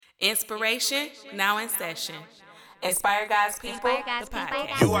Inspiration now in session. Inspire God's people, the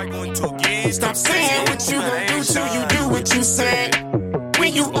podcast. You are going to get. Stop saying what you gon' do till you do what you said.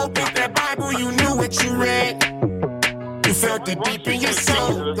 When you opened that Bible, you knew what you read. You felt it deep in your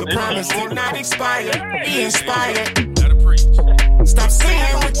soul. The promise did not expire. Be inspired. Stop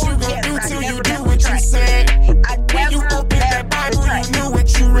saying what you gon' do till you do what you said. When you opened that Bible, you knew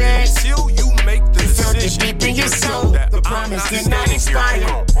what you read. Till you make the You felt it decision. deep in your soul. The promise did not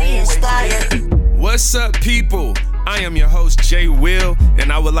expire. Be inspired. What's up, people? I am your host, Jay Will,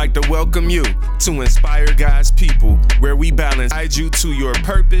 and I would like to welcome you to Inspire God's People, where we balance guide you to your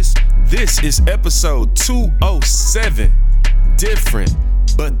purpose. This is episode 207. Different,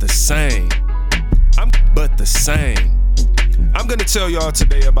 but the same. I'm gonna tell y'all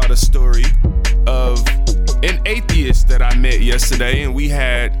today about a story of an atheist that I met yesterday, and we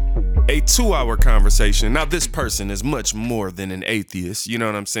had a 2-hour conversation. Now, this person is much more than an atheist. You know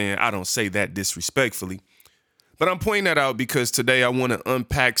what I'm saying? I don't say that disrespectfully. But I'm pointing that out because today I want to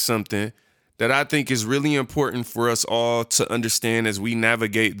unpack something that I think is really important for us all to understand as we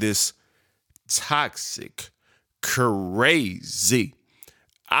navigate this toxic, crazy,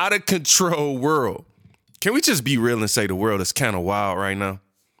 out of control world. Can we just be real and say the world is kind of wild right now?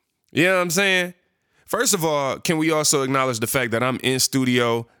 You know what I'm saying? First of all, can we also acknowledge the fact that I'm in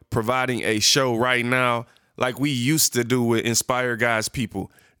studio providing a show right now like we used to do with Inspire God's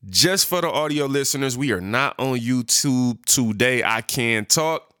People? Just for the audio listeners, we are not on YouTube today. I Can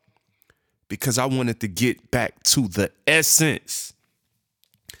Talk because I wanted to get back to the essence.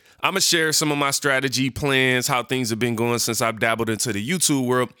 I'm going to share some of my strategy plans, how things have been going since I've dabbled into the YouTube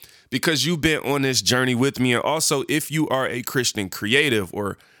world, because you've been on this journey with me. And also, if you are a Christian creative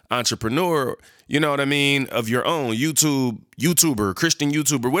or entrepreneur, you know what I mean, of your own YouTuber, Christian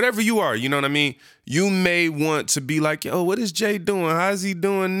YouTuber, whatever you are, you know what I mean? You may want to be like, yo, what is Jay doing? How's he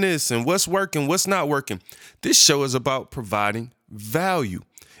doing this? And what's working? What's not working? This show is about providing value,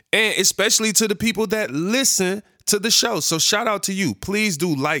 and especially to the people that listen to the show. So shout out to you. Please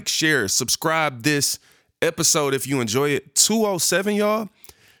do like, share, subscribe this episode if you enjoy it. 207, y'all.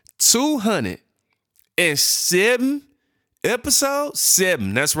 207 episode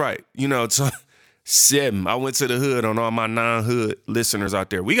 7. That's right. You know, 7. I went to the hood on all my non-hood listeners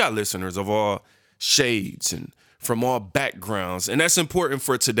out there. We got listeners of all shades and from all backgrounds, and that's important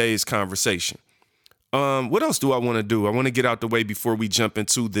for today's conversation. What else do I want to do? I want to get out the way before we jump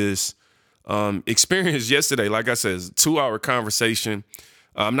into this experience yesterday. Like I said, it's a 2-hour conversation.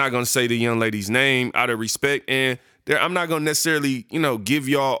 I'm not going to say the young lady's name out of respect, and I'm not going to necessarily, give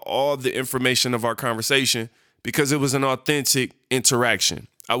y'all all the information of our conversation because it was an authentic interaction.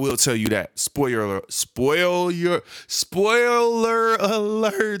 I will tell you that. Spoiler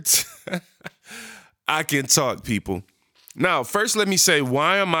alert. I can talk, people. Now, first, let me say,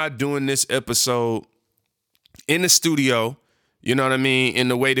 why am I doing this episode in the studio? You know what I mean? In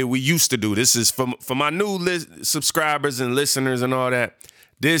the way that we used to do. This is for my new subscribers and listeners and all that.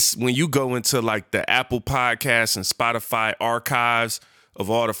 This, when you go into like the Apple Podcasts and Spotify archives of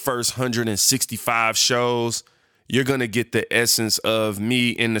all the first 165 shows, you're going to get the essence of me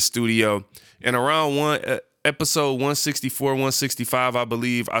in the studio. And around episode 164, 165, I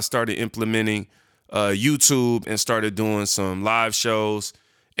believe, I started implementing YouTube and started doing some live shows.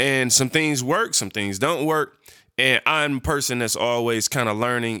 And some things work, some things don't work. And I'm a person that's always kind of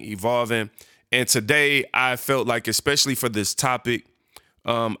learning, evolving. And today I felt like, especially for this topic,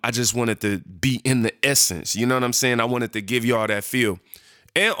 I just wanted to be in the essence. You know what I'm saying? I wanted to give y'all that feel.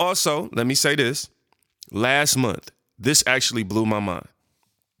 And also, let me say this. Last month, this actually blew my mind.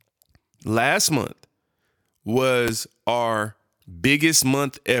 Last month was our biggest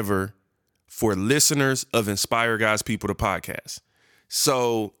month ever for listeners of Inspire God's People, the podcast.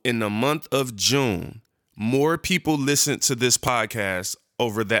 So in the month of June, more people listened to this podcast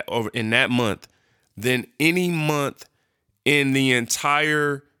over in that month than any month in the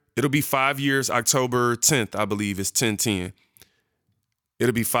entire, it'll be 5 years, October 10th, I believe, is 10/10.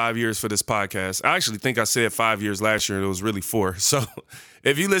 It'll be 5 years for this podcast. I actually think I said 5 years last year, and it was really 4. So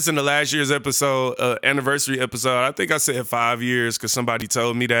if you listen to last year's episode, anniversary episode, I think I said 5 years because somebody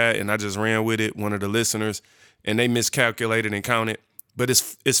told me that, and I just ran with it, one of the listeners, and they miscalculated and counted. But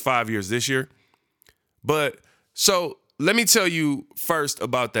it's 5 years this year. But so let me tell you first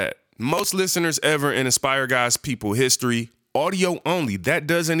about that. Most listeners ever in Inspire God's People history, audio only. That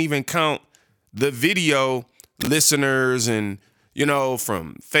doesn't even count the video listeners and,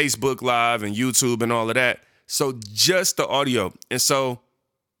 from Facebook Live and YouTube and all of that. So just the audio. And so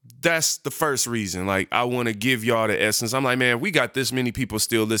that's the first reason. Like, I want to give y'all the essence. I'm like, man, we got this many people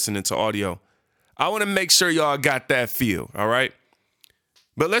still listening to audio. I want to make sure y'all got that feel. All right.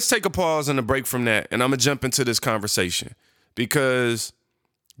 But let's take a pause and a break from that, and I'm going to jump into this conversation because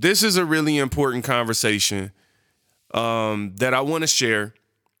this is a really important conversation that I want to share.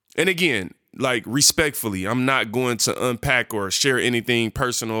 And again, like respectfully, I'm not going to unpack or share anything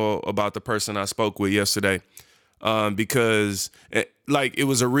personal about the person I spoke with yesterday because it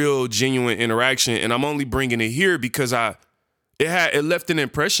was a real genuine interaction, and I'm only bringing it here because it left an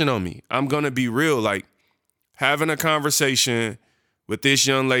impression on me. I'm going to be real, like having a conversation with this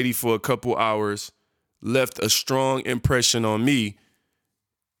young lady for a couple hours left a strong impression on me.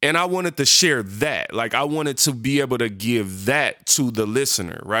 And I wanted to share that. Like I wanted to be able to give that to the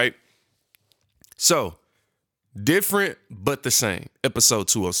listener, right? So, different but the same. Episode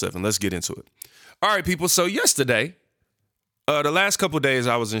 207. Let's get into it. All right, people. So yesterday, the last couple of days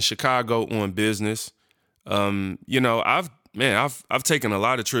I was in Chicago on business. I've taken a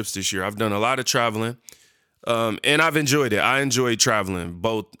lot of trips this year. I've done a lot of traveling. And I've enjoyed it. I enjoy traveling,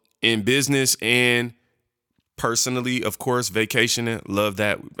 both in business and personally, of course, vacationing. Love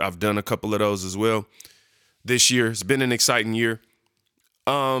that. I've done a couple of those as well this year. It's been an exciting year.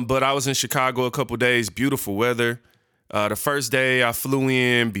 But I was in Chicago a couple days, beautiful weather. The first day I flew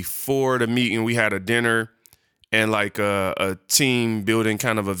in before the meeting, we had a dinner and like a team building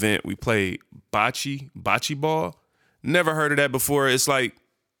kind of event. We played bocce ball. Never heard of that before. It's like,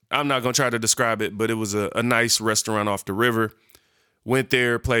 I'm not going to try to describe it, but it was a nice restaurant off the river. Went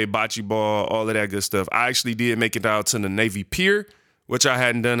there, played bocce ball, all of that good stuff. I actually did make it out to the Navy Pier, which I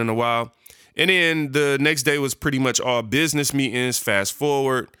hadn't done in a while. And then the next day was pretty much all business meetings. Fast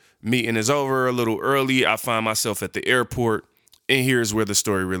forward, meeting is over a little early. I find myself at the airport, and here's where the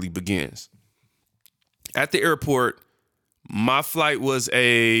story really begins. At the airport, my flight was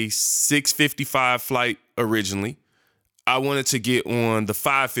a 6:55 flight originally. I wanted to get on the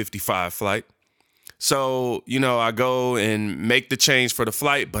 5:55 flight. So, I go and make the change for the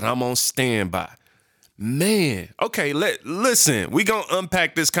flight, but I'm on standby. Man, okay, listen, we're going to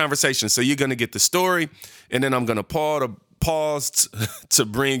unpack this conversation. So you're going to get the story, and then I'm going to pause to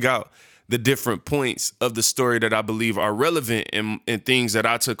bring out the different points of the story that I believe are relevant and things that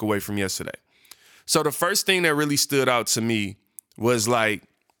I took away from yesterday. So the first thing that really stood out to me was like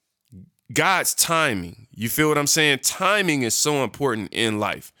God's timing. You feel what I'm saying? Timing is so important in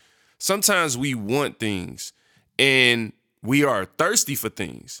life. Sometimes we want things and we are thirsty for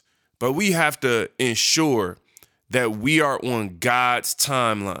things, but we have to ensure that we are on God's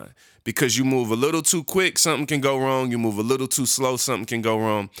timeline, because you move a little too quick, something can go wrong. You move a little too slow, something can go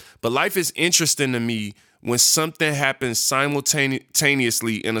wrong. But life is interesting to me when something happens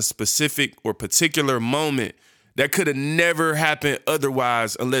simultaneously in a specific or particular moment that could have never happened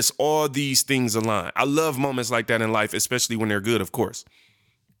otherwise unless all these things align. I love moments like that in life, especially when they're good, of course.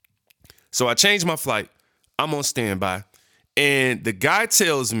 So I changed my flight. I'm on standby. And the guy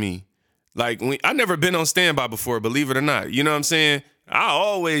tells me, like, I never been on standby before, believe it or not. You know what I'm saying? I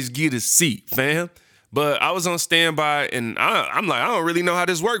always get a seat, fam. But I was on standby, and I'm like, I don't really know how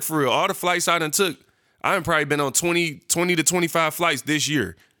this worked for real. All the flights I done took, I done probably been on 20 to 25 flights this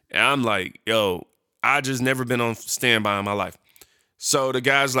year. And I'm like, yo, I just never been on standby in my life. So the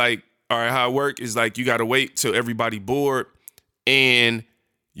guy's like, all right, how it work is like, you got to wait till everybody board, and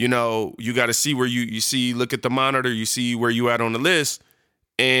you got to see where you see, look at the monitor, you see where you at on the list,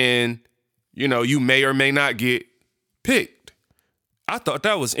 and, you may or may not get picked. I thought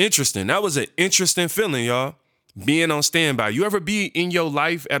that was interesting. That was an interesting feeling, y'all, being on standby. You ever be in your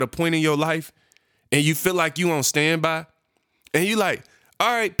life at a point in your life and you feel like you on standby and you like, all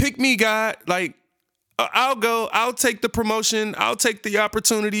right, pick me, God. Like, I'll go, I'll take the promotion, I'll take the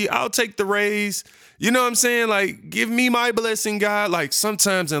opportunity, I'll take the raise. You know what I'm saying? Like, give me my blessing, God. Like,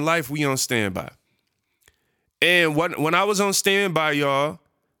 sometimes in life, we on standby. And when I was on standby, y'all,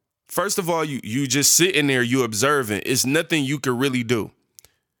 first of all, you just sitting there, you observing. It's nothing you can really do.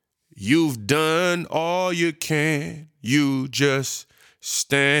 You've done all you can. You just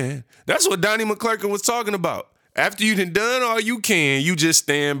stand. That's what Donnie McClurkin was talking about. After you done all you can, you just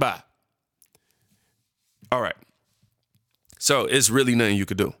stand by. All right. So it's really nothing you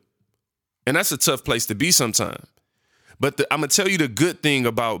could do. And that's a tough place to be sometimes. But I'm going to tell you the good thing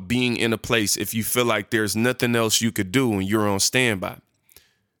about being in a place if you feel like there's nothing else you could do when you're on standby.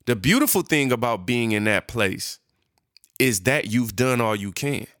 The beautiful thing about being in that place is that you've done all you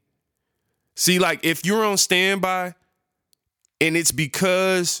can. See, like if you're on standby and it's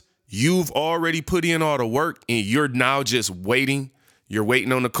because you've already put in all the work and you're now just waiting, you're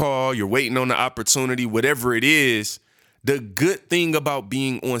waiting on the call, you're waiting on the opportunity, whatever it is, the good thing about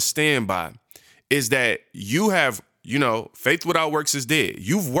being on standby is that you have, faith without works is dead.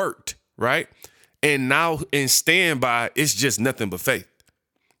 You've worked, right? And now in standby, it's just nothing but faith.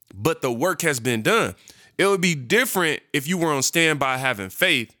 but the work has been done. It would be different if you were on standby having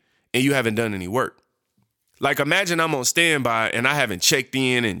faith and you haven't done any work. Like, imagine I'm on standby and I haven't checked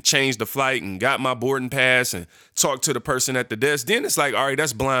in and changed the flight and got my boarding pass and talked to the person at the desk. Then it's like, all right,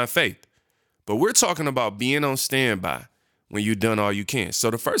 that's blind faith. But we're talking about being on standby when you've done all you can. So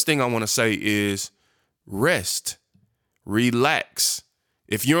the first thing I want to say is rest, relax.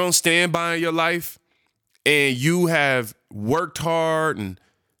 If you're on standby in your life and you have worked hard and,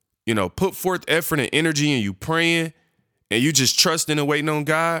 put forth effort and energy and you praying and you just trusting and waiting on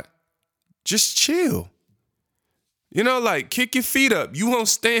God, just chill. Kick your feet up. You won't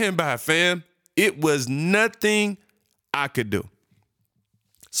stand by, fam. It was nothing I could do.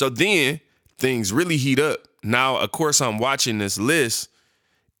 So then things really heat up. Now, of course, I'm watching this list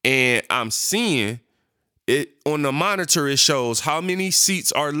and I'm seeing it on the monitor. It shows how many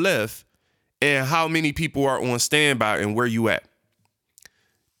seats are left and how many people are on standby and where you at.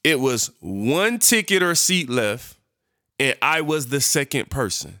 It was one ticket or seat left and I was the second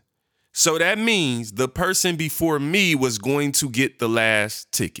person. So that means the person before me was going to get the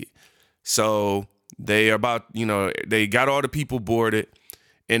last ticket. So they got all the people boarded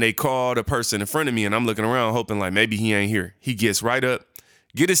and they called a person in front of me and I'm looking around hoping like maybe he ain't here. He gets right up,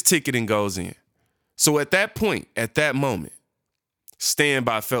 get his ticket and goes in. So at that point, at that moment,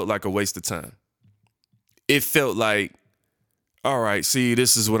 standby felt like a waste of time. It felt like, all right, see,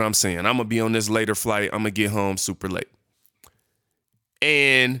 this is what I'm saying. I'm going to be on this later flight. I'm going to get home super late.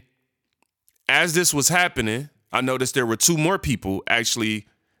 And as this was happening, I noticed there were two more people actually.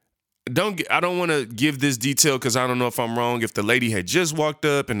 I don't want to give this detail because I don't know if I'm wrong, if the lady had just walked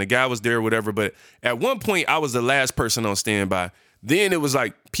up and the guy was there or whatever. But at one point, I was the last person on standby. Then it was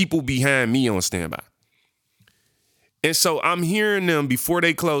like people behind me on standby. And so I'm hearing them before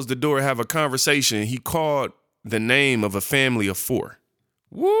they close the door have a conversation. He called the name of a family of 4.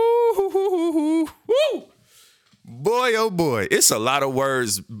 Woo! Boy, oh boy, it's a lot of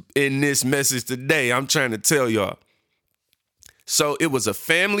words in this message today. I'm trying to tell y'all. So it was a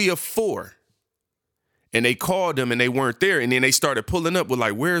family of 4 and they called them and they weren't there. And then they started pulling up with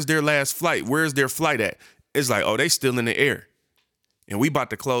like, where's their last flight? Where's their flight at? It's like, oh, they still in the air and we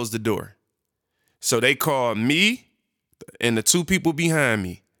about to close the door. So they called me and the 2 people behind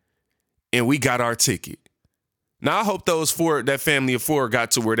me and we got our ticket. Now, I hope that family of 4 got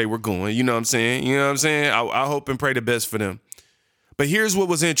to where they were going. You know what I'm saying? I hope and pray the best for them. But here's what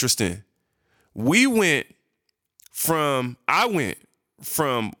was interesting. I went from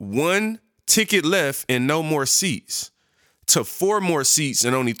 1 ticket left and no more seats to 4 more seats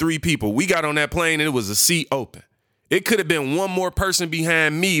and only 3 people. We got on that plane and it was a seat open. It could have been one more person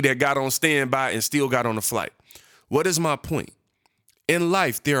behind me that got on standby and still got on the flight. What is my point? In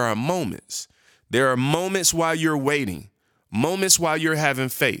life, there are moments. There are moments while you're waiting, moments while you're having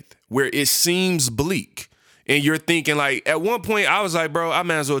faith, where it seems bleak. And you're thinking like, at one point I was like, bro, I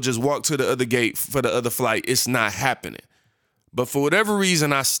might as well just walk to the other gate for the other flight. It's not happening. But for whatever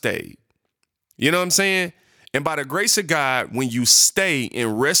reason, I stayed. You know what I'm saying? And by the grace of God, when you stay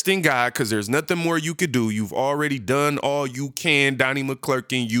and rest in God, because there's nothing more you could do, you've already done all you can, Donnie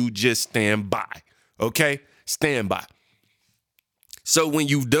McClurkin, you just stand by. Okay? Stand by. So when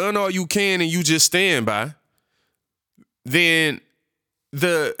you've done all you can and you just stand by, then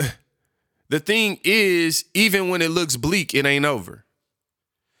the thing is, even when it looks bleak, it ain't over.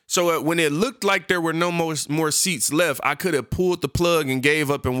 So when it looked like there were no more seats left, I could have pulled the plug and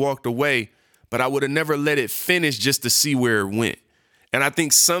gave up and walked away, but I would have never let it finish just to see where it went. And I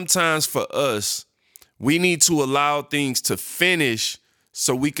think sometimes for us, we need to allow things to finish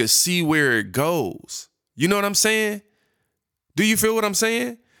so we could see where it goes. You know what I'm saying? Do you feel what I'm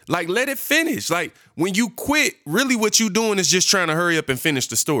saying? Like, let it finish. Like, when you quit, really what you doing is just trying to hurry up and finish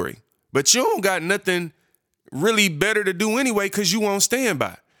the story. But you don't got nothing really better to do anyway because you won't stand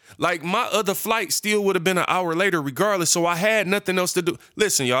by. Like, my other flight still would have been an hour later regardless, so I had nothing else to do.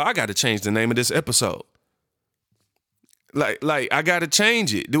 Listen, y'all, I got to change the name of this episode. Like I got to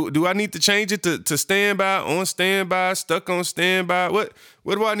change it. Do I need to change it to standby, on standby, stuck on standby? What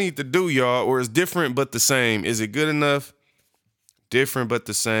do I need to do, y'all? Or is different but the same? Is it good enough? Different but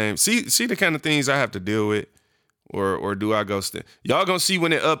the same. See the kind of things I have to deal with, or do I go y'all gonna see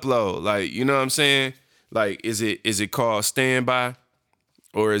when it upload? Like, you know what I'm saying? Like, is it called standby,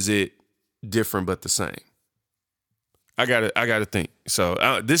 or is it different but the same? I gotta think.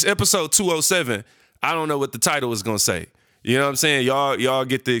 So this episode 207, I don't know what the title is gonna say. You know what I'm saying? Y'all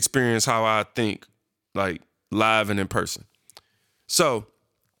get to experience how I think, like live and in person. So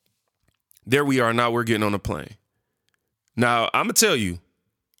there we are. Now we're getting on a plane. Now, I'm going to tell you,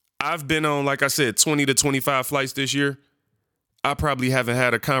 I've been on, like I said, 20 to 25 flights this year. I probably haven't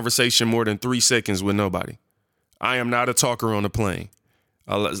had a conversation more than 3 seconds with nobody. I am not a talker on a plane.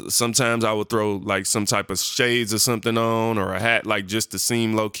 Sometimes I will throw like some type of shades or something on or a hat, like just to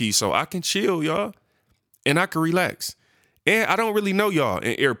seem low key so I can chill, y'all, and I can relax. And I don't really know y'all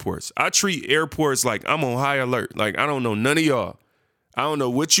in airports. I treat airports like I'm on high alert. Like I don't know none of y'all. I don't know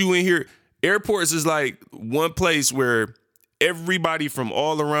what you in here. Airports is like one place where everybody from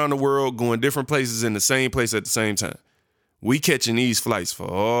all around the world going different places in the same place at the same time. We catching these flights for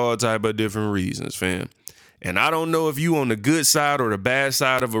all type of different reasons, fam. And I don't know if you on the good side or the bad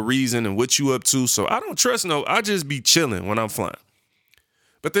side of a reason and what you up to. So I don't trust I just be chilling when I'm flying.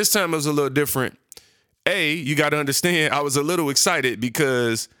 But this time it was a little different. You got to understand, I was a little excited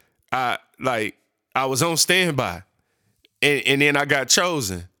because I was on standby and then I got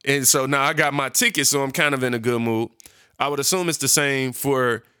chosen. And so now I got my ticket, so I'm kind of in a good mood. I would assume it's the same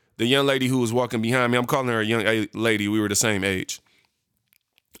for the young lady who was walking behind me. I'm calling her a young lady. We were the same age.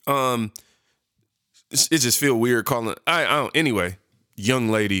 It just feel weird calling. I don't. Anyway, young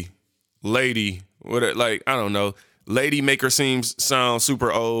lady, what? Like I don't know. Lady make her sound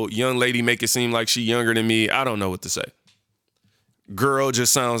super old. Young lady make it seem like she younger than me. I don't know what to say. Girl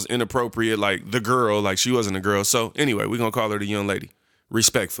just sounds inappropriate. Like the girl, like she wasn't a girl. So anyway, we're gonna call her the young lady,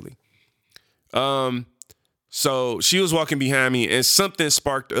 respectfully. So she was walking behind me and something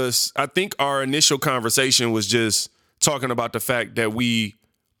sparked us. I think our initial conversation was just talking about the fact that we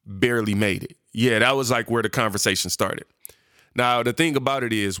barely made it. Yeah, that was like where the conversation started. Now, the thing about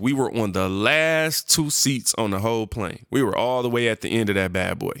it is we were on the last 2 seats on the whole plane. We were all the way at the end of that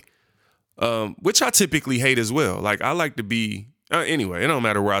bad boy, which I typically hate as well. Like I like to be, anyway, it don't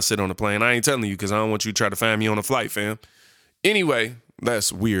matter where I sit on the plane. I ain't telling you because I don't want you to try to find me on a flight, fam. Anyway,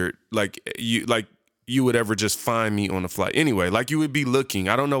 that's weird. Like you would ever just find me on a flight. Anyway, like you would be looking.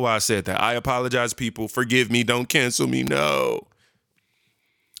 I don't know why I said that. I apologize, people. Forgive me. Don't cancel me. No.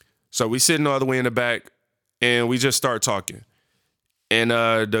 So we sitting all the way in the back and we just start talking. And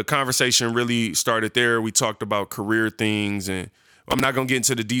the conversation really started there. We talked about career things, and I'm not going to get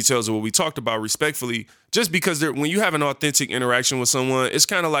into the details of what we talked about respectfully, just because when you have an authentic interaction with someone, it's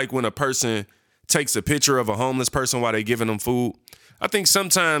kind of like when a person takes a picture of a homeless person while they're giving them food. I think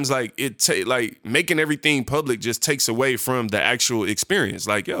sometimes like making everything public just takes away from the actual experience.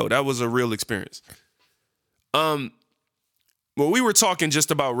 Like, yo, that was a real experience. Well, we were talking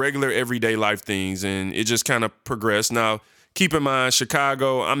just about regular everyday life things, and it just kind of progressed. Now, keep in mind,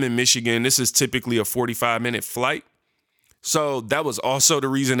 Chicago, I'm in Michigan. This is typically a 45-minute flight. So that was also the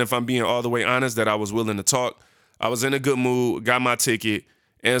reason, if I'm being all the way honest, that I was willing to talk. I was in a good mood, got my ticket,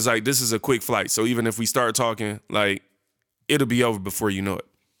 and it's like, this is a quick flight. So even if we start talking, like, it'll be over before you know it.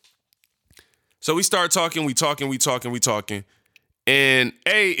 So we start talking, we talking. And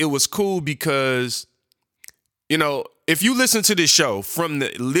it was cool because, you know, if you listen to this show from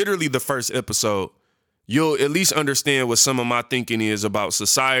literally the first episode, you'll at least understand what some of my thinking is about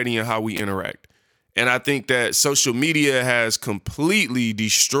society and how we interact. And I think that social media has completely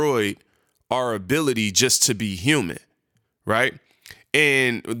destroyed our ability just to be human, right?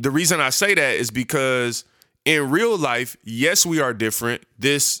 And the reason I say that is because in real life, yes, we are different.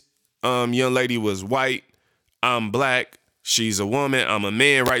 This young lady was white. I'm black. She's a woman. I'm a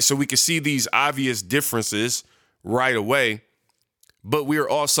man, right? So we can see these obvious differences right away, but we're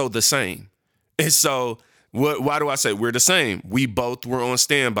also the same. And so why do I say we're the same? We both were on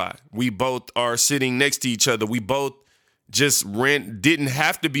standby. We both are sitting next to each other. We both just didn't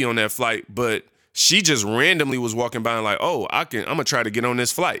have to be on that flight, but she just randomly was walking by and like, oh, I'm going to try to get on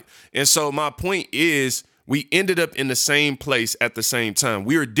this flight. And so my point is we ended up in the same place at the same time.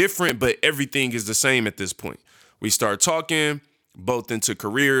 We are different, but everything is the same at this point. We start talking, both into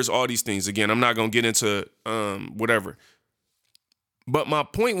careers, all these things. Again, I'm not going to get into whatever. But my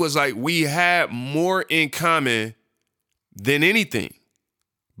point was like we had more in common than anything,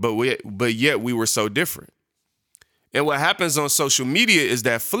 but yet we were so different. And what happens on social media is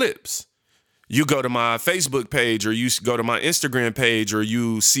that flips. You go to my Facebook page or you go to my Instagram page or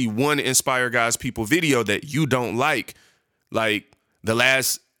you see one Inspire Guys People video that you don't like. Like the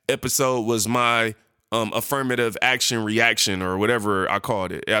last episode was my affirmative action reaction or whatever I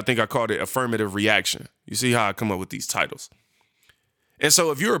called it. I think I called it affirmative reaction. You see how I come up with these titles. And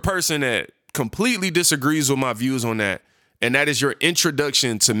so if you're a person that completely disagrees with my views on that, and that is your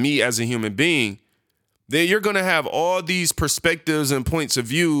introduction to me as a human being, then you're going to have all these perspectives and points of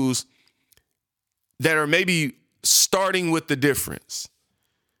views that are maybe starting with the difference.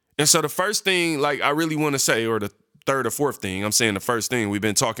 And so the first thing, like I really want to say, or the third or fourth thing, I'm saying the first thing, we've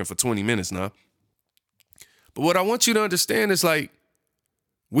been talking for 20 minutes now. But what I want you to understand is like,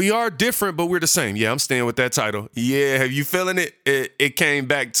 We are different, but we're the same. Yeah, I'm staying with that title. Yeah, have you feeling it? It came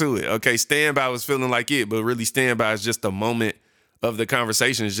back to it. Okay, Stand By was feeling like it, but really Stand By is just a moment of the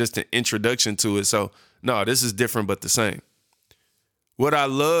conversation. It's just an introduction to it. So, no, this is different, but the same. What I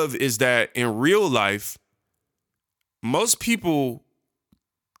love is that in real life, most people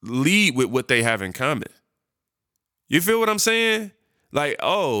lead with what they have in common. You feel what I'm saying? Like,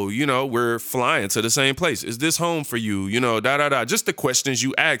 oh, we're flying to the same place. Is this home for you? Just the questions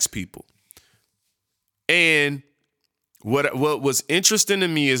you ask people. And what was interesting to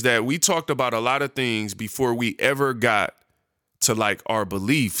me is that we talked about a lot of things before we ever got to like our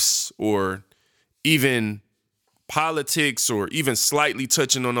beliefs or even politics or even slightly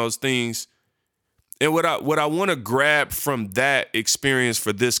touching on those things. And what I want to grab from that experience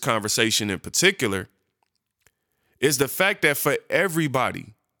for this conversation in particular is the fact that for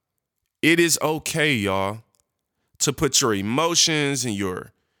everybody, it is okay, y'all, to put your emotions and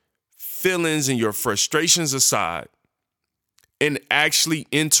your feelings and your frustrations aside and actually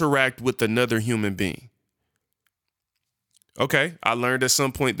interact with another human being. Okay, I learned at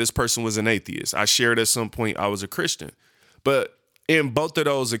some point this person was an atheist. I shared at some point I was a Christian. But in both of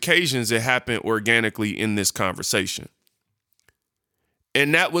those occasions, it happened organically in this conversation.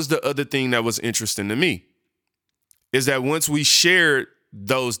 And that was the other thing that was interesting to me. Is that once we shared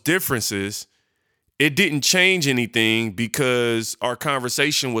those differences, it didn't change anything because our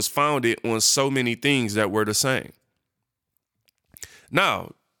conversation was founded on so many things that were the same.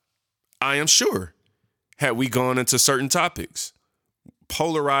 Now, I am sure, had we gone into certain topics,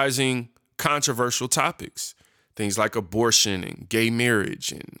 polarizing, controversial topics, things like abortion and gay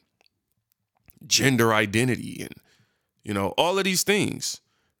marriage and gender identity and, all of these things,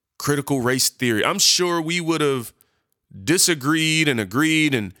 critical race theory, I'm sure we would have disagreed and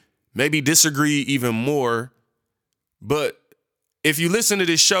agreed and maybe disagree even more. But if you listen to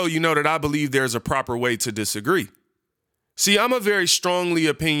this show, you know that I believe there's a proper way to disagree. See, I'm a very strongly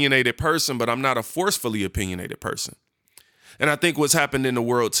opinionated person, but I'm not a forcefully opinionated person. And I think what's happened in the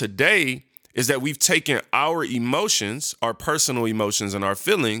world today is that we've taken our emotions, our personal emotions and our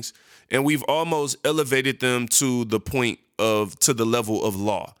feelings, and we've almost elevated them to the level of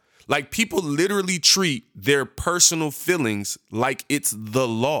law. Like people literally treat their personal feelings like it's the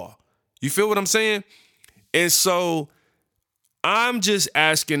law. You feel what I'm saying? And so I'm just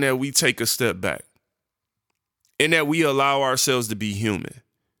asking that we take a step back and that we allow ourselves to be human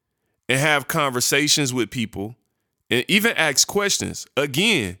and have conversations with people and even ask questions.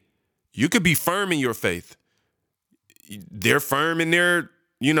 Again, you could be firm in your faith. They're firm in their,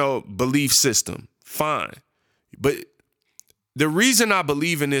 belief system. Fine. But the reason I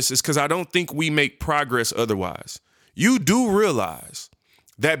believe in this is because I don't think we make progress otherwise. You do realize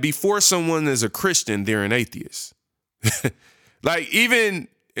that before someone is a Christian, they're an atheist. I'm not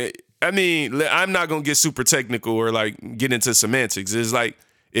going to get super technical or like get into semantics. It's like,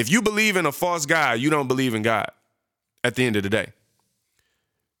 if you believe in a false God, you don't believe in God at the end of the day.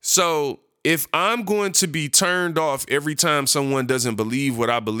 So if I'm going to be turned off every time someone doesn't believe what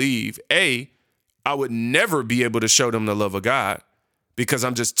I believe, I would never be able to show them the love of God because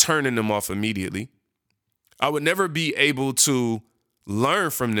I'm just turning them off immediately. I would never be able to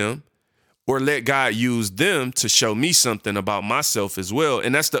learn from them or let God use them to show me something about myself as well.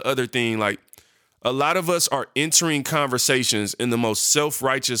 And that's the other thing. Like, a lot of us are entering conversations in the most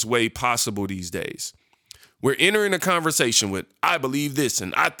self-righteous way possible these days. We're entering a conversation with, I believe this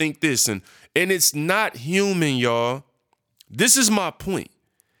and I think this, and it's not human, y'all. This is my point.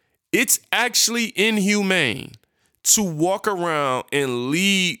 It's actually inhumane to walk around and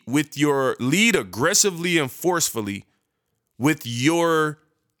lead aggressively and forcefully with your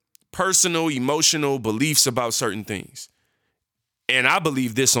personal, emotional beliefs about certain things. And I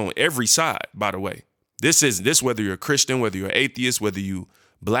believe this on every side, by the way. This whether you're a Christian, whether you're atheist, whether you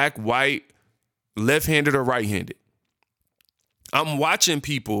black, white, left-handed or right-handed. I'm watching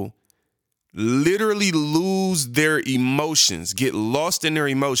people literally lose their emotions, get lost in their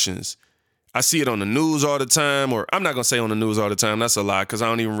emotions. I see it on the news all the time, or I'm not going to say on the news all the time. That's a lie because I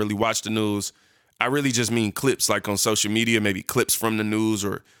don't even really watch the news. I really just mean clips like on social media, maybe clips from the news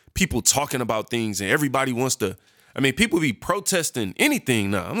or people talking about things and everybody wants to. People be protesting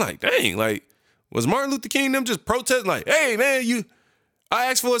anything now. I'm like, dang, like, was Martin Luther King them just protesting like, hey, man, I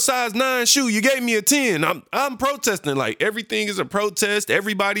asked for a size 9 shoe. You gave me a 10. I'm protesting. Like, everything is a protest.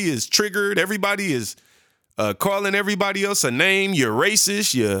 Everybody is triggered. Everybody is calling everybody else a name. You're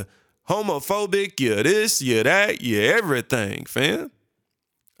racist. You're homophobic. You're this. You're that. You're everything, fam.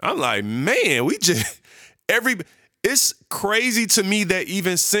 I'm like, man, it's crazy to me that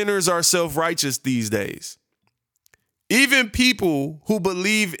even sinners are self-righteous these days. Even people who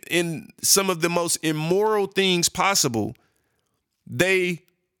believe in some of the most immoral things possible, they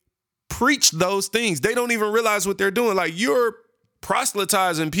preach those things. They don't even realize what they're doing. Like, you're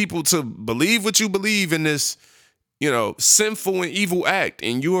proselytizing people to believe what you believe in this, sinful and evil act,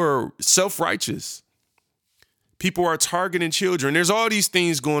 and you're self-righteous. People are targeting children. There's all these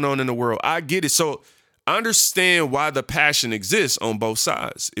things going on in the world. I get it. So I understand why the passion exists on both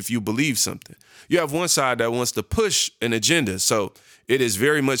sides. If you believe something, you have one side that wants to push an agenda. So it is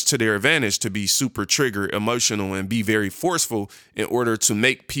very much to their advantage to be super trigger emotional and be very forceful in order to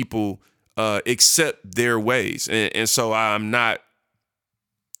make people accept their ways. And so I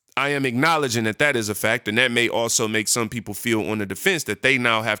am acknowledging that is a fact. And that may also make some people feel on the defense that they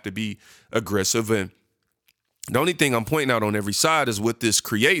now have to be aggressive. And the only thing I'm pointing out on every side is what this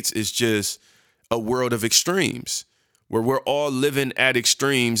creates is just a world of extremes where we're all living at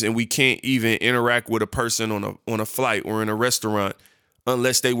extremes and we can't even interact with a person on a flight or in a restaurant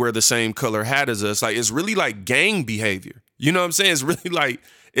unless they wear the same color hat as us. Like, it's really like gang behavior. You know what I'm saying?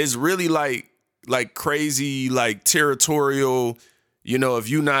 It's really like crazy, like territorial, if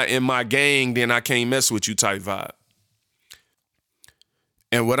you're not in my gang, then I can't mess with you type vibe.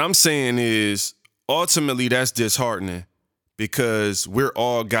 And what I'm saying is ultimately that's disheartening because we're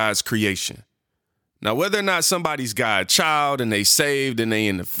all God's creation. Now, whether or not somebody's got a child and they saved and they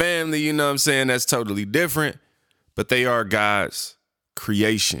in the family, you know what I'm saying? That's totally different, but they are God's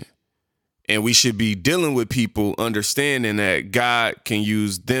creation. And we should be dealing with people understanding that God can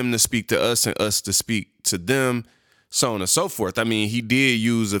use them to speak to us and us to speak to them, so on and so forth. I mean, he did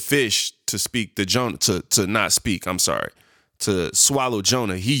use a fish to speak to Jonah, to swallow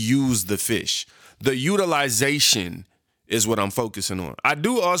Jonah. He used the fish. The utilization is what I'm focusing on. I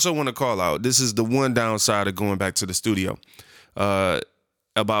do also want to call out, this is the one downside of going back to the studio.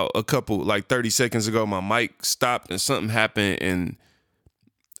 About 30 seconds ago, my mic stopped and something happened, and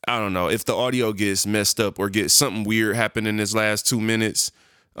I don't know if the audio gets messed up or gets something weird happen in this last 2 minutes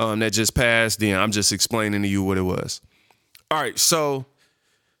that just passed, then I'm just explaining to you what it was. All right, so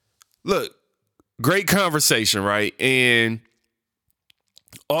look, great conversation, right? And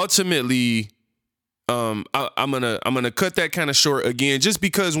ultimately, I'm gonna cut that kind of short again, just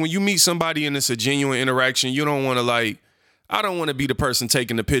because when you meet somebody and it's a genuine interaction, you don't want to I don't want to be the person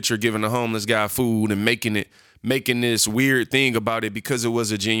taking the picture, giving the homeless guy food and making this weird thing about it because it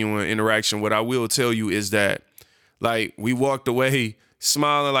was a genuine interaction. What I will tell you is that we walked away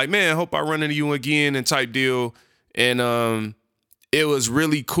smiling like, man, hope I run into you again and type deal. And it was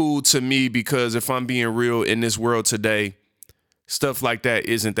really cool to me because if I'm being real in this world today, stuff like that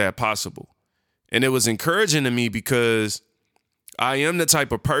isn't that possible. And it was encouraging to me because I am the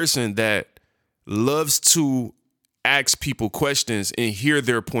type of person that loves to ask people questions and hear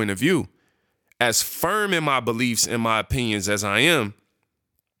their point of view. As firm in my beliefs and my opinions as I am,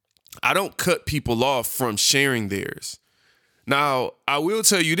 I don't cut people off from sharing theirs. Now, I will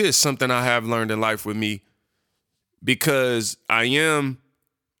tell you this, something I have learned in life with me, because I am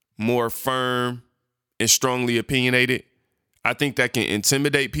more firm and strongly opinionated. I think that can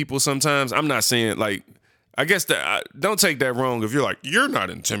intimidate people sometimes. I'm not saying I guess that don't take that wrong if you're like, you're not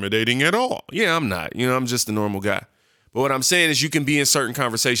intimidating at all. Yeah, I'm not. I'm just a normal guy. But what I'm saying is you can be in certain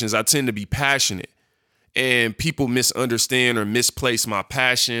conversations. I tend to be passionate and people misunderstand or misplace my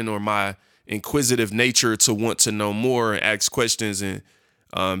passion or my inquisitive nature to want to know more and ask questions and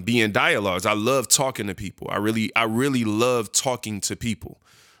be in dialogues. I love talking to people. I really love talking to people.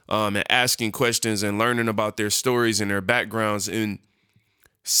 And asking questions and learning about their stories and their backgrounds. And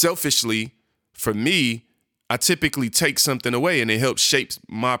selfishly, for me, I typically take something away and it helps shape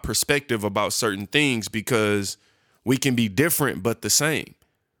my perspective about certain things because we can be different but the same.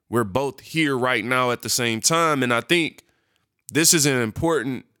 We're both here right now at the same time. And I think this is an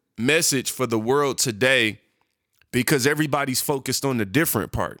important message for the world today because everybody's focused on the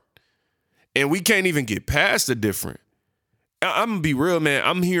different part. And we can't even get past the different. I'm gonna be real, man.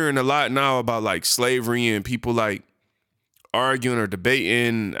 I'm hearing a lot now about slavery and people arguing or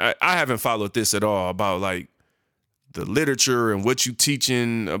debating. I haven't followed this at all about the literature and what you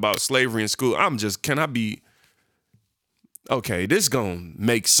teaching about slavery in school. Okay, this gonna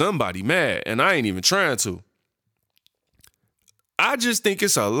make somebody mad and I ain't even trying to. I just think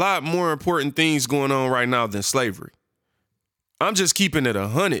it's a lot more important things going on right now than slavery. I'm just keeping it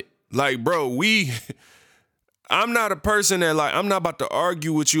 100. Bro, I'm not a person that I'm not about to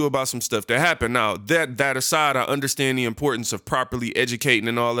argue with you about some stuff that happened. Now, that aside, I understand the importance of properly educating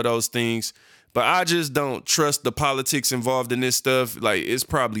and all of those things, but I just don't trust the politics involved in this stuff. It's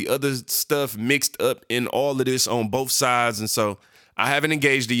probably other stuff mixed up in all of this on both sides. And so I haven't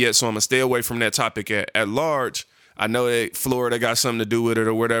engaged it yet, so I'm going to stay away from that topic at large. I know that Florida got something to do with it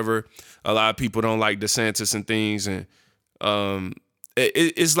or whatever. A lot of people don't like DeSantis and things. And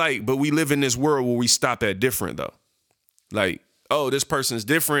it's like, but we live in this world where we stop at different though. Like, oh, this person's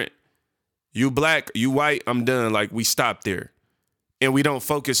different. You black, you white, I'm done. Like, we stop there. And we don't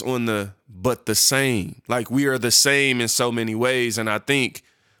focus on but the same. Like, we are the same in so many ways. And I think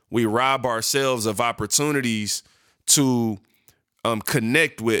we rob ourselves of opportunities to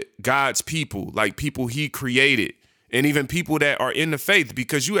connect with God's people, like people he created, and even people that are in the faith,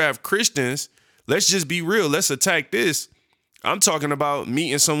 because you have Christians. Let's just be real. Let's attack this. I'm talking about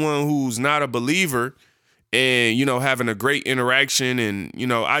meeting someone who's not a believer and, you know, having a great interaction. And, you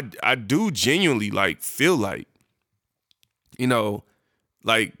know, I do genuinely like feel like, you know,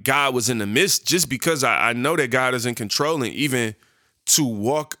 like God was in the midst, just because I know that God is in control, and even to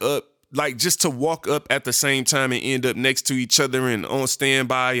walk up, like just to walk up at the same time and end up next to each other and on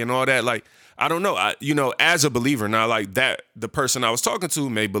standby and all that. Like, I don't know. You know, as a believer, now like that, the person I was talking to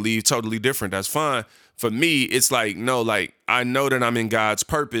may believe totally different. That's fine. For me, it's like, no, like I know that I'm in God's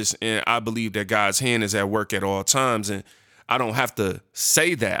purpose, and I believe that God's hand is at work at all times. And I don't have to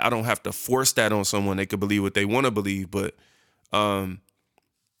say that. I don't have to force that on someone. They could believe what they want to believe. But,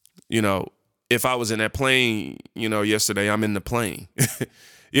 you know, if I was in that plane, you know, yesterday, I'm in the plane.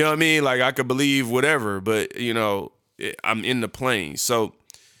 You know what I mean? Like, I could believe whatever, but, you know, I'm in the plane. So,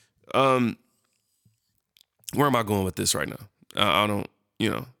 where am I going with this right now? I don't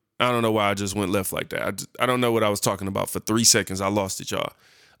know why I just went left like that. I don't know what I was talking about for 3 seconds. I lost it, y'all.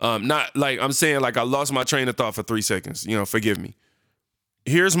 Not like I'm saying, like I lost my train of thought for 3 seconds. You know, forgive me.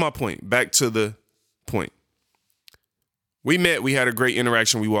 Here's my point. Back to the point. We met, we had a great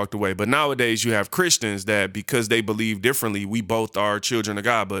interaction, we walked away. But nowadays you have Christians that, because they believe differently, we both are children of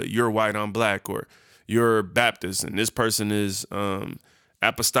God, but you're white, I'm black, or you're Baptist and this person is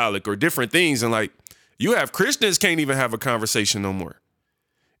apostolic, or different things. And like, you have Christians can't even have a conversation no more.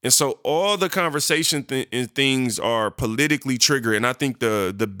 And so all the conversation and things are politically triggered. And I think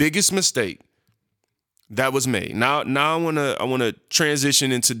the biggest mistake that was made. Now I wanna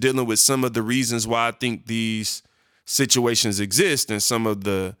transition into dealing with some of the reasons why I think these situations exist and some of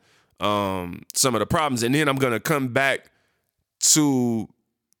the problems, and then I'm gonna come back to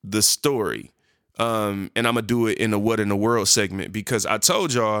the story, and I'm gonna do it in the What in the World segment, because I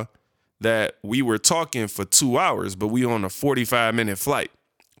told y'all that we were talking for 2 hours, but we on a 45-minute flight.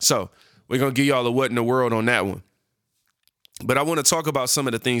 So we're gonna give y'all a What in the World on that one. But I want to talk about some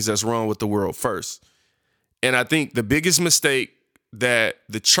of the things that's wrong with the world first. And I think the biggest mistake that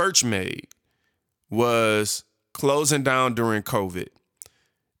the church made was closing down during COVID.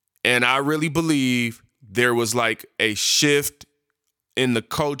 And I really believe there was like a shift in the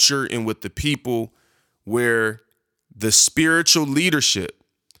culture and with the people, where the spiritual leadership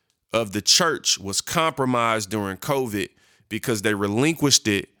of the church was compromised during COVID because they relinquished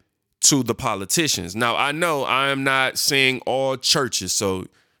it to the politicians. Now, I know I am not saying all churches, so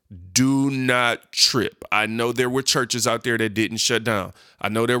do not trip. I know there were churches out there that didn't shut down. I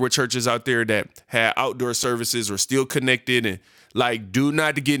know there were churches out there that had outdoor services or still connected. And like, do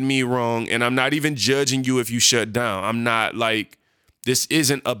not get me wrong. And I'm not even judging you if you shut down. I'm not like, this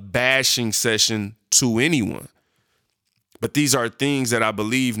isn't a bashing session to anyone. But these are things that I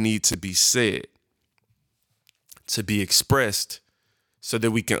believe need to be said, to be expressed, so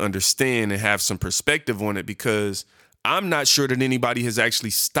that we can understand and have some perspective on it, because I'm not sure that anybody has actually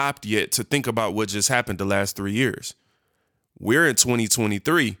stopped yet to think about what just happened the last 3 years. We're in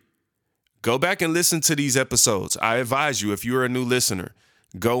 2023. Go back and listen to these episodes. I advise you, if you're a new listener,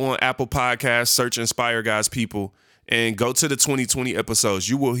 go on Apple Podcasts, search Inspire God's People, and go to the 2020 episodes.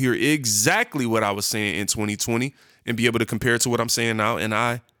 You will hear exactly what I was saying in 2020 and be able to compare it to what I'm saying now. And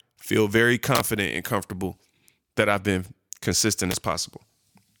I feel very confident and comfortable that I've been consistent as possible.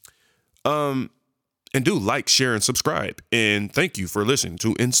 And do like, share, and subscribe. And thank you for listening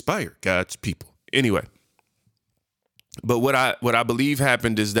to Inspire God's People. Anyway, but what I believe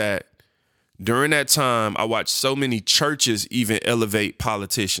happened is that during that time, I watched so many churches even elevate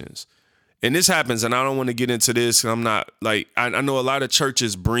politicians. And this happens, and I don't want to get into this. I'm not like, I know a lot of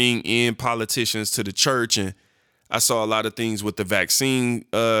churches bring in politicians to the church, and I saw a lot of things with the vaccine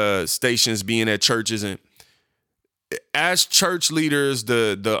stations being at churches. And as church leaders,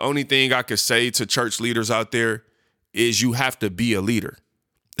 the only thing I could say to church leaders out there is you have to be a leader.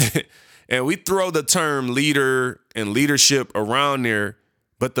 And we throw the term leader and leadership around there,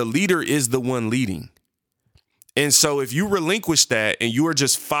 but the leader is the one leading. And so if you relinquish that and you are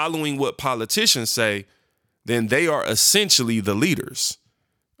just following what politicians say, then they are essentially the leaders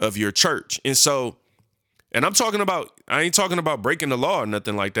of your church. And so, and I ain't talking about breaking the law or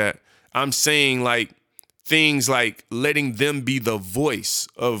nothing like that. I'm saying, like, things like letting them be the voice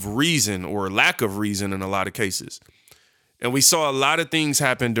of reason or lack of reason in a lot of cases. And we saw a lot of things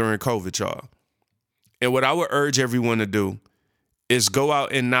happen during COVID, y'all. And what I would urge everyone to do is go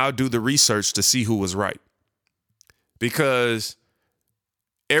out and now do the research to see who was right. Because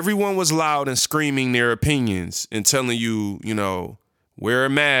everyone was loud and screaming their opinions and telling you, you know, wear a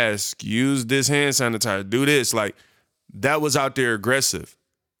mask, use this hand sanitizer, do this. Like, that was out there aggressive.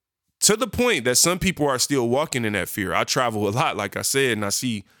 To the point that some people are still walking in that fear. I travel a lot, like I said, and I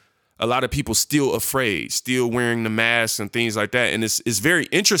see a lot of people still afraid, still wearing the masks and things like that. And it's very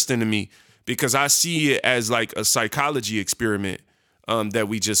interesting to me because I see it as like a psychology experiment that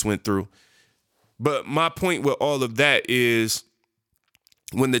we just went through. But my point with all of that is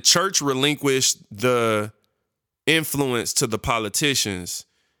when the church relinquished the influence to the politicians,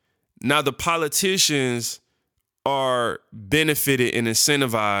 now the politicians are benefited and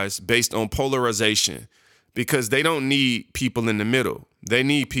incentivized based on polarization because they don't need people in the middle. They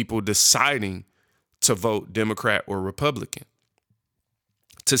need people deciding to vote Democrat or Republican,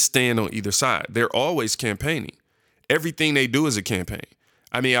 to stand on either side. They're always campaigning. Everything they do is a campaign.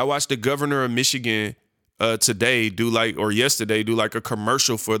 I mean, I watched the governor of Michigan yesterday do like a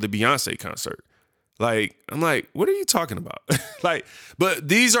commercial for the Beyonce concert. Like, I'm like, what are you talking about? Like, but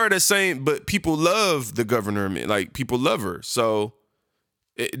these are the same, but people love the governor. Like, people love her. So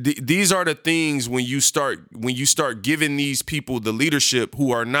these are the things when you start giving these people the leadership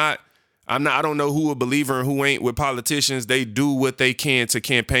who are not, I don't know who a believer and who ain't with politicians. They do what they can to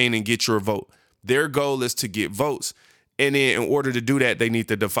campaign and get your vote. Their goal is to get votes. And then in order to do that, they need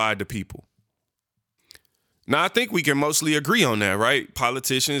to divide the people. Now, I think we can mostly agree on that, right?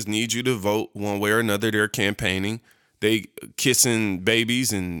 Politicians need you to vote one way or another. They're campaigning. They kissing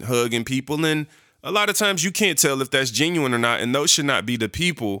babies and hugging people. And a lot of times you can't tell if that's genuine or not. And those should not be the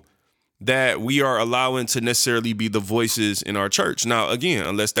people that we are allowing to necessarily be the voices in our church. Now, again,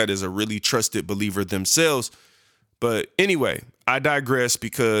 unless that is a really trusted believer themselves. But anyway, I digress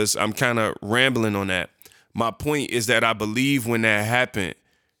because I'm kind of rambling on that. My point is that I believe when that happened,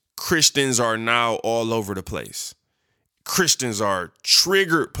 Christians are now all over the place. Christians are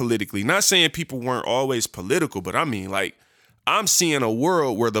triggered politically. Not saying people weren't always political, but I mean, like, I'm seeing a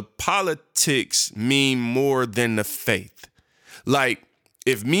world where the politics mean more than the faith. Like,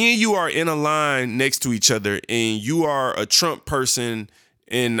 if me and you are in a line next to each other and you are a Trump person,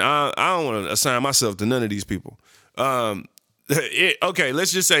 and I don't want to assign myself to none of these people. Okay,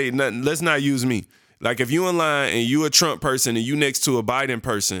 let's just say, let's not use me. Like, if you in line and you a Trump person and you next to a Biden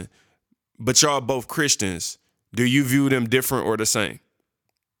person, but y'all both Christians, do you view them different or the same?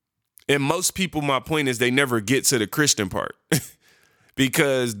 And most people, my point is they never get to the Christian part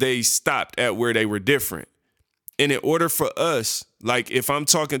because they stopped at where they were different. And in order for us, like, if I'm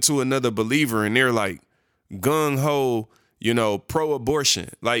talking to another believer and they're like gung-ho, you know,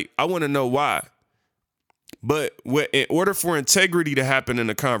 pro-abortion, like, I want to know why. But in order for integrity to happen in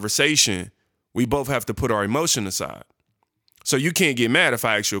a conversation, we both have to put our emotion aside. So you can't get mad if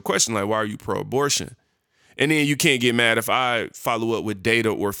I ask you a question like, why are you pro-abortion? And then you can't get mad if I follow up with data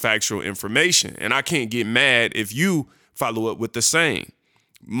or factual information. And I can't get mad if you follow up with the same.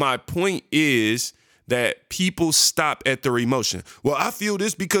 My point is that people stop at their emotion. Well, I feel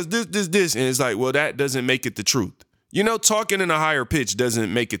this because this. And it's like, well, that doesn't make it the truth. You know, talking in a higher pitch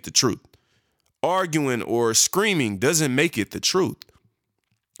doesn't make it the truth. Arguing or screaming doesn't make it the truth.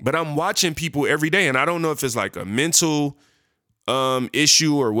 But I'm watching people every day, and I don't know if it's like a mental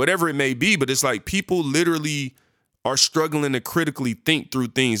issue or whatever it may be, but it's like people literally are struggling to critically think through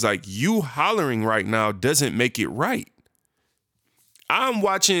things. Like, you hollering right now doesn't make it right. I'm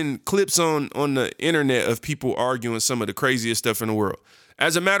watching clips on the internet of people arguing some of the craziest stuff in the world.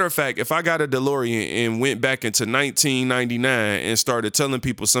 As a matter of fact, if I got a DeLorean and went back into 1999 and started telling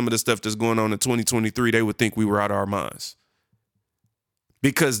people some of the stuff that's going on in 2023, they would think we were out of our minds.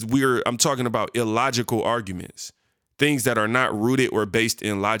 Because I'm talking about illogical arguments, things that are not rooted or based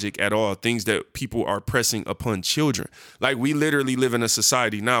in logic at all, things that people are pressing upon children. Like, we literally live in a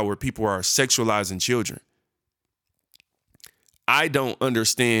society now where people are sexualizing children. I don't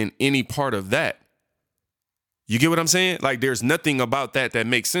understand any part of that. You get what I'm saying? Like, there's nothing about that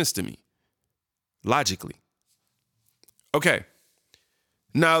makes sense to me, logically. Okay,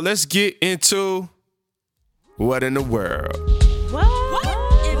 now let's get into what in the world. What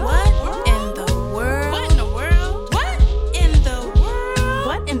in the world? What in the world? What in the world?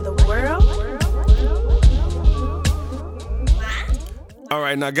 What in the world? All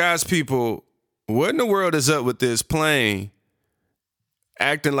right, now, guys, people, what in the world is up with this plane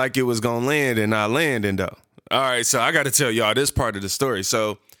acting like it was going to land and not landing, though? All right, so I got to tell y'all this part of the story.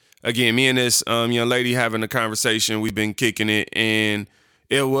 So again, me and this young lady having a conversation. We've been kicking it, and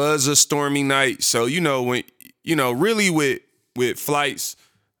it was a stormy night. So when really with flights,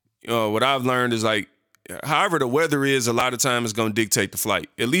 what I've learned is like, however the weather is, a lot of times it's gonna dictate the flight.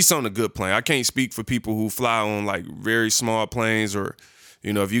 At least on a good plane. I can't speak for people who fly on like very small planes, or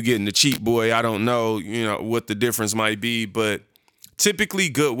if you're getting the cheap boy, I don't know what the difference might be, but typically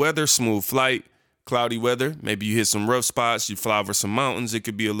good weather, smooth flight. Cloudy weather, maybe you hit some rough spots, you fly over some mountains, it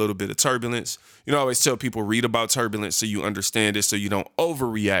could be a little bit of turbulence. I always tell people, read about turbulence so you understand it, so you don't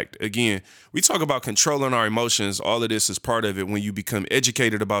overreact. Again, we talk about controlling our emotions. All of this is part of it. When you become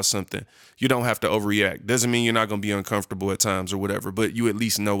educated about something, you don't have to overreact. Doesn't mean you're not going to be uncomfortable at times or whatever, but you at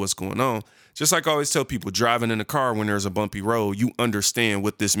least know what's going on. Just like I always tell people, driving in a car when there's a bumpy road, you understand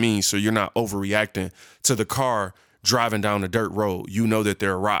what this means, so you're not overreacting to the car driving down a dirt road. You know that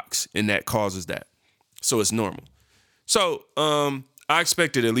there are rocks, and that causes that. So it's normal. So I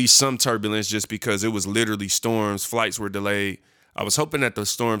expected at least some turbulence just because it was literally storms. Flights were delayed. I was hoping that the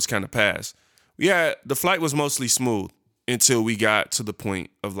storms kind of passed. The flight was mostly smooth until we got to the point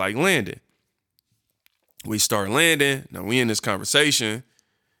of like landing. We start landing. Now we in this conversation,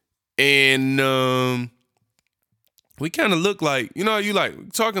 and we kind of look like, you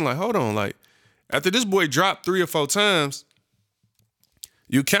like talking like, hold on, like after this boy dropped 3 or 4 times,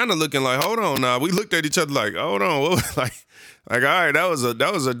 you kind of looking like, hold on now. We looked at each other like, hold on, like all right, that was a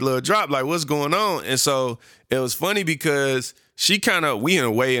little drop. Like, what's going on? And so it was funny because she we in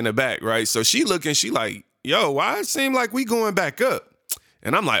a way in the back, right? So she looking, she like, yo, why it seem like we going back up?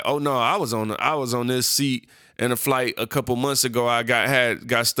 And I'm like, oh no, I was on this seat in a flight a couple months ago. I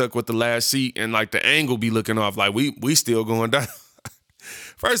got stuck with the last seat, and like the angle be looking off, like we still going down.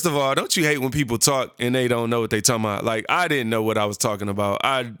 First of all, don't you hate when people talk and they don't know what they talking about? Like, I didn't know what I was talking about.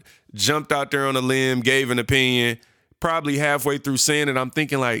 I jumped out there on a limb, gave an opinion, probably halfway through saying it, I'm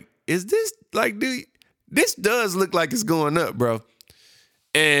thinking like, is this like, dude, this does look like it's going up, bro.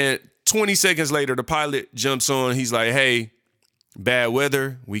 And 20 seconds later, the pilot jumps on. He's like, hey, bad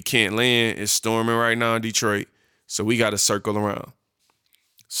weather. We can't land. It's storming right now in Detroit. So we got to circle around.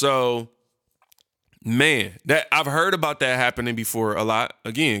 So, man, that I've heard about that happening before a lot.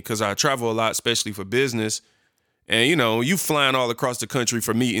 Again, because I travel a lot, especially for business. And, you flying all across the country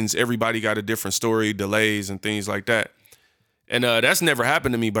for meetings. Everybody got a different story, delays and things like that. And that's never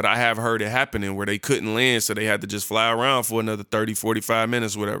happened to me, but I have heard it happening where they couldn't land, so they had to just fly around for another 30, 45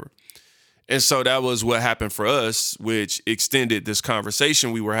 minutes, whatever. And so that was what happened for us, which extended this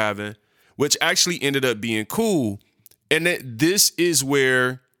conversation we were having, which actually ended up being cool. And this is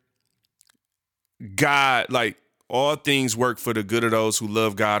where God, like, all things work for the good of those who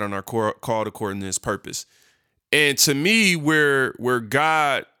love God and are called according to his purpose. And to me, where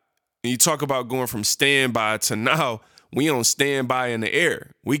God, and you talk about going from standby to now, we on standby in the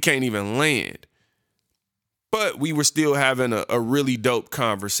air. We can't even land. But we were still having a really dope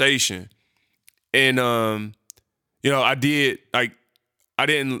conversation. And, I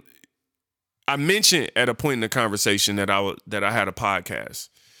mentioned at a point in the conversation that I had a podcast.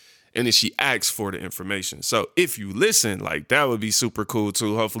 And then she asked for the information. So if you listen, like, that would be super cool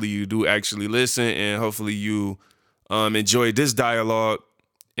too. Hopefully you do actually listen, and hopefully you enjoy this dialogue,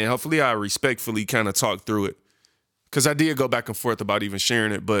 and hopefully I respectfully kind of talk through it. Because I did go back and forth about even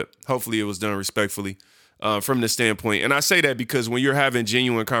sharing it, but hopefully it was done respectfully from this standpoint. And I say that because when you're having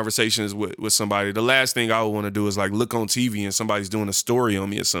genuine conversations with somebody, the last thing I would want to do is like look on TV and somebody's doing a story on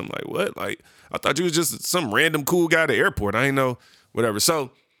me or something. Like, what? Like, I thought you was just some random cool guy at the airport. I ain't know, whatever.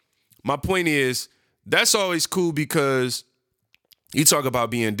 So my point is, that's always cool because you talk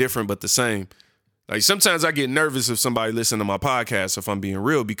about being different but the same. Like, sometimes I get nervous if somebody listens to my podcast, if I'm being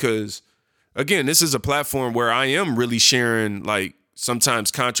real, because, again, this is a platform where I am really sharing, like,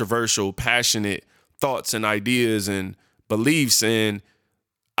 sometimes controversial, passionate thoughts and ideas and beliefs. And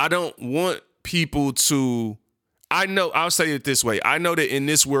I don't want people to, I'll say it this way. I know that in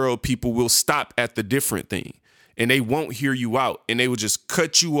this world, people will stop at the different thing. And they won't hear you out, and they will just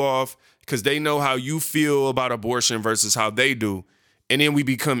cut you off because they know how you feel about abortion versus how they do. And then we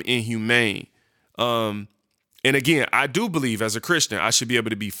become inhumane. And again, I do believe as a Christian, I should be able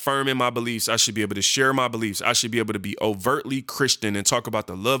to be firm in my beliefs. I should be able to share my beliefs. I should be able to be overtly Christian and talk about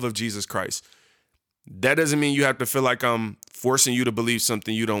the love of Jesus Christ. That doesn't mean you have to feel like I'm forcing you to believe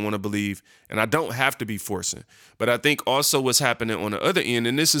something you don't want to believe. And I don't have to be forcing. But I think also what's happening on the other end,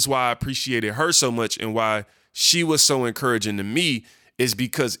 and this is why I appreciated her so much and why she was so encouraging to me, is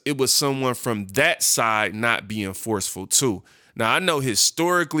because it was someone from that side not being forceful too. Now, I know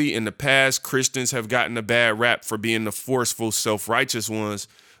historically in the past, Christians have gotten a bad rap for being the forceful, self-righteous ones.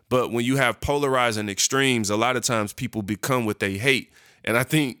 But when you have polarizing extremes, a lot of times people become what they hate. And I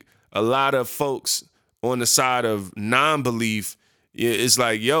think a lot of folks on the side of non-belief, it's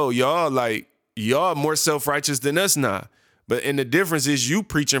like, yo, y'all more self-righteous than us now. And the difference is you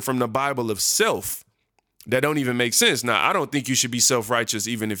preaching from the Bible of self. That don't even make sense. Now, I don't think you should be self-righteous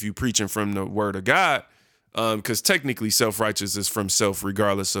even if you preaching from the word of God, because technically self-righteous is from self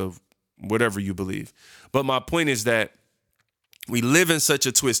regardless of whatever you believe. But my point is that we live in such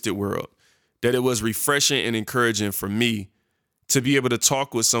a twisted world that it was refreshing and encouraging for me to be able to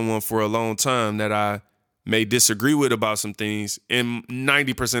talk with someone for a long time that I may disagree with about some things. And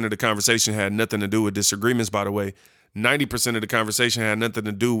 90% of the conversation had nothing to do with disagreements, by the way. 90% of the conversation had nothing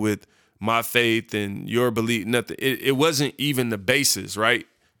to do with my faith and your belief, nothing. It wasn't even the basis, right?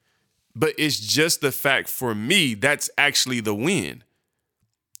 But it's just the fact for me, that's actually the win.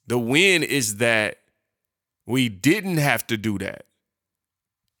 The win is that we didn't have to do that.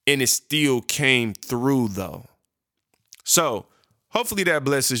 And it still came through, though. So hopefully that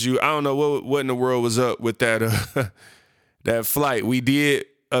blesses you. I don't know what in the world was up with that that flight. We did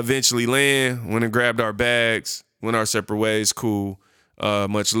eventually land, went and grabbed our bags, went our separate ways. Cool.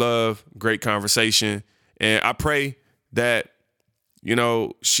 Much love. Great conversation. And I pray that, you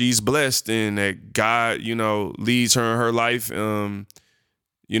know, she's blessed and that God, you know, leads her in her life,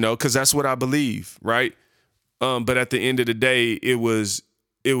 you know, because that's what I believe, right? But at the end of the day, it was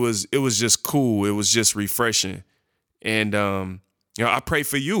just cool. It was just refreshing. And, you know, I pray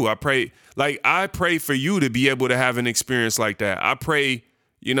for you. I pray for you to be able to have an experience like that. I pray,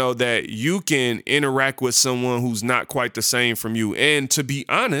 you know, that you can interact with someone who's not quite the same from you. And to be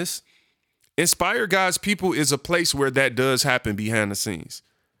honest, Inspire God's People is a place where that does happen behind the scenes.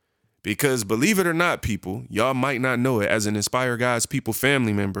 Because believe it or not, people, y'all might not know it, as an Inspire God's People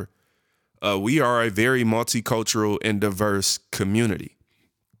family member, we are a very multicultural and diverse community.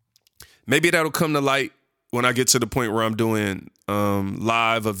 Maybe that'll come to light when I get to the point where I'm doing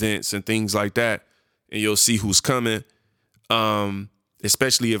live events and things like that, and you'll see who's coming,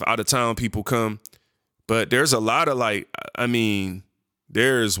 especially if out-of-town people come. But there's a lot of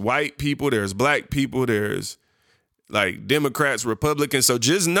there's white people, there's black people, there's like Democrats, Republicans. So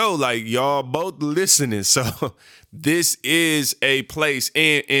just know, like, y'all both listening. So this is a place,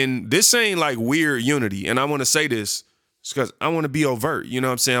 and this ain't like weird unity. And I want to say this because I want to be overt. You know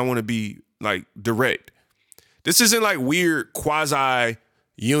what I'm saying? I want to be like direct. This isn't like weird quasi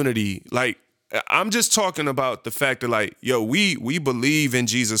unity. Like, I'm just talking about the fact that, like, yo, we believe in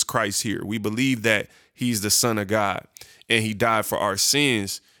Jesus Christ here. We believe that he's the Son of God and he died for our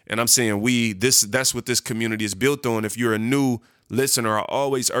sins. And I'm saying that's what this community is built on. If you're a new listener, I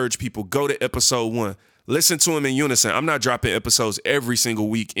always urge people, go to episode 1. Listen to them in unison. I'm not dropping episodes every single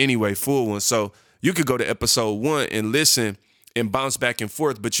week anyway, full ones. So you could go to episode 1 and listen and bounce back and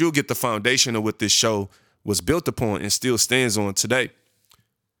forth, but you'll get the foundation of what this show was built upon and still stands on today.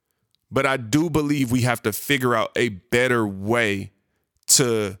 But I do believe we have to figure out a better way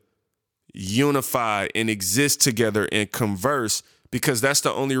to unify and exist together and converse, because that's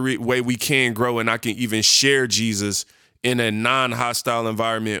the only way we can grow, and I can even share Jesus in a non-hostile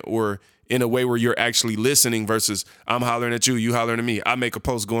environment or in a way where you're actually listening versus I'm hollering at you, you hollering at me. I make a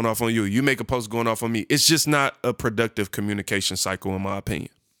post going off on you, you make a post going off on me. It's just not a productive communication cycle, in my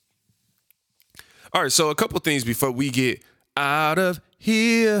opinion. All right, so a couple things before we get out of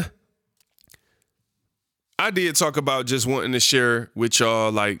here. I did talk about just wanting to share with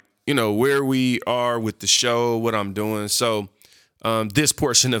y'all, like, you know, where we are with the show, what I'm doing. So this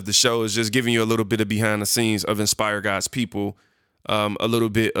portion of the show is just giving you a little bit of behind the scenes of Inspire God's People, a little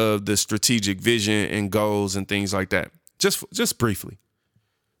bit of the strategic vision and goals and things like that. Just briefly.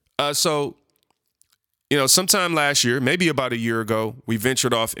 So, you know, sometime last year, maybe about a year ago, we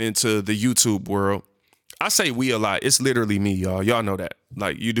ventured off into the YouTube world. I say we a lot. It's literally me, y'all. Y'all know that.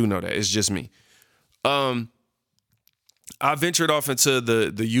 Like, you do know that. It's just me. I ventured off into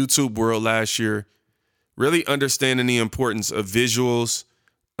the YouTube world last year, really understanding the importance of visuals,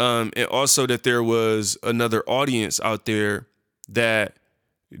 and also that there was another audience out there that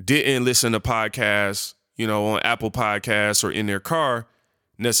didn't listen to podcasts, you know, on Apple Podcasts or in their car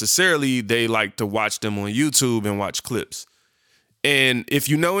necessarily. They like to watch them on YouTube and watch clips. And if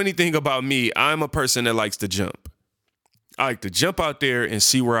you know anything about me, I'm a person that likes to jump. I like to jump out there and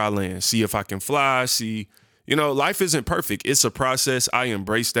see where I land, see if I can fly, see, you know, life isn't perfect. It's a process. I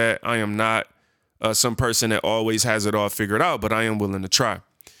embrace that. I am not some person that always has it all figured out, but I am willing to try.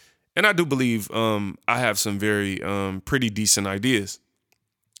 And I do believe I have some very pretty decent ideas.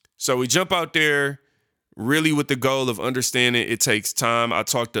 So we jump out there really with the goal of understanding it takes time. I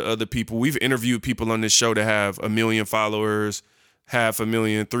talk to other people. We've interviewed people on this show that have 1 million followers,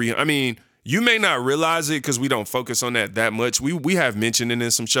 500,000, 300. I mean, You may not realize it because we don't focus on that much. We have mentioned it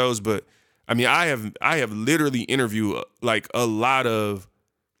in some shows, but I mean, I have literally interviewed like a lot of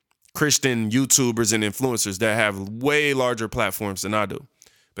Christian YouTubers and influencers that have way larger platforms than I do.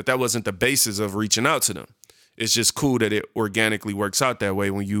 But that wasn't the basis of reaching out to them. It's just cool that it organically works out that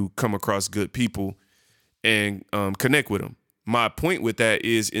way when you come across good people and connect with them. My point with that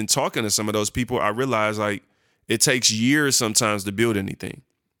is in talking to some of those people, I realize like it takes years sometimes to build anything.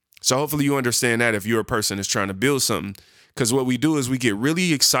 So hopefully you understand that if you're a person that's trying to build something, because what we do is we get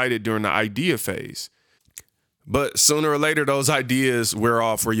really excited during the idea phase. But sooner or later, those ideas wear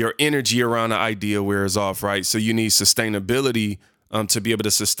off, or your energy around the idea wears off, right? So you need sustainability to be able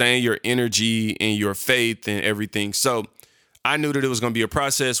to sustain your energy and your faith and everything. So I knew that it was going to be a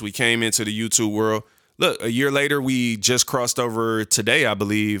process. We came into the YouTube world. Look, a year later, we just crossed over today, I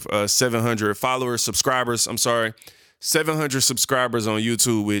believe, 700 subscribers on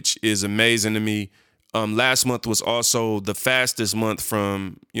YouTube, which is amazing to me. Last month was also the fastest month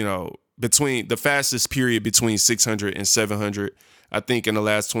from, between the fastest period between 600 and 700. I think in the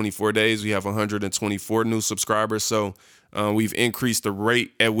last 24 days, we have 124 new subscribers. So we've increased the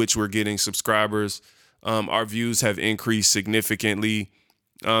rate at which we're getting subscribers. Our views have increased significantly.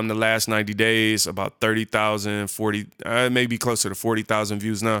 The last 90 days, about 30,000, 40, maybe closer to 40,000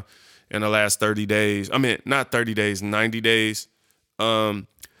 views now in the last 30 days. I mean, not 30 days, 90 days. But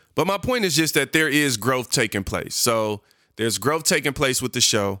my point is just that there is growth taking place. So there's growth taking place with the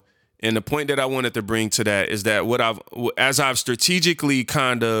show. And the point that I wanted to bring to that is that as I've strategically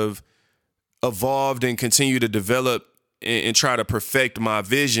kind of evolved and continue to develop and try to perfect my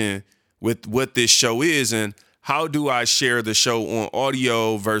vision with what this show is and how do I share the show on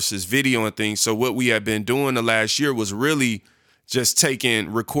audio versus video and things. So what we have been doing the last year was really just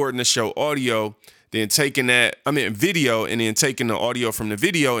recording the show audio, then taking video, and then taking the audio from the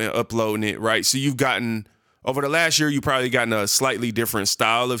video and uploading it, right? So over the last year, you've probably gotten a slightly different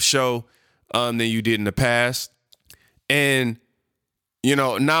style of show than you did in the past. And,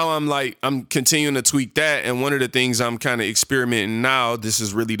 now I'm continuing to tweak that. And one of the things I'm kind of experimenting now, this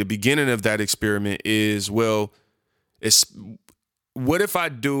is really the beginning of that experiment, is, what if I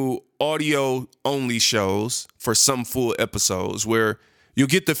do audio only shows for some full episodes where you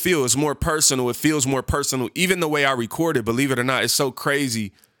get the feel, it's more personal. It feels more personal. Even the way I record it, believe it or not, it's so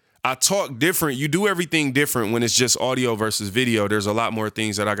crazy. I talk different. You do everything different when it's just audio versus video. There's a lot more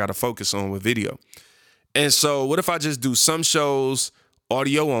things that I got to focus on with video. And so what if I just do some shows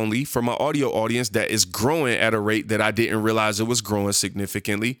audio only for my audio audience that is growing at a rate that I didn't realize it was growing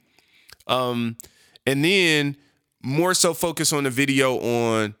significantly. And then more so focus on the video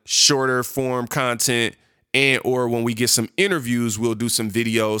on shorter form content, and or when we get some interviews, we'll do some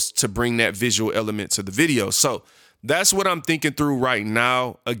videos to bring that visual element to the video. So that's what I'm thinking through right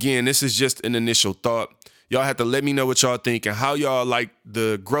now. Again, this is just an initial thought. Y'all have to let me know what y'all think and how y'all like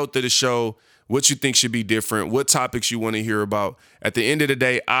the growth of the show, what you think should be different, what topics you want to hear about. At the end of the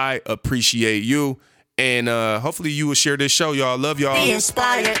day, I appreciate you. And hopefully you will share this show, y'all. Love y'all. Be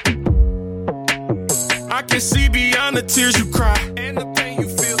inspired. I can see beyond the tears you cry and the pain you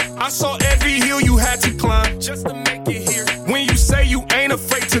feel. I saw every hill you had to climb just to make it here. When you say you ain't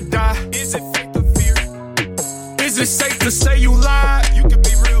afraid to die, is it faith or fear? Is it safe to say you lied? You can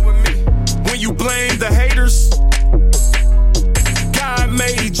be real with me. When you blame the haters, God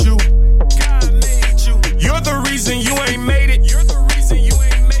made you. God made you. You're the reason you ain't made it. You're the reason you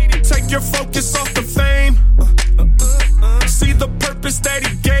ain't made it. Take your focus off the fame. See the purpose that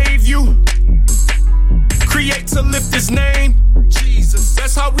he gave you. Create to lift his name. Jesus.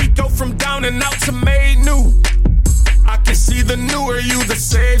 That's how we go from down and out to made new. I can see the newer you, the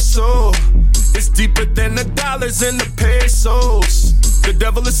saved soul. It's deeper than the dollars and the pesos. The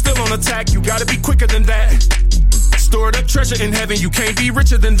devil is still on attack. You gotta be quicker than that. Stored up treasure in heaven. You can't be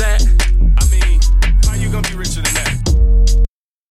richer than that. I mean, how you gonna be richer than that?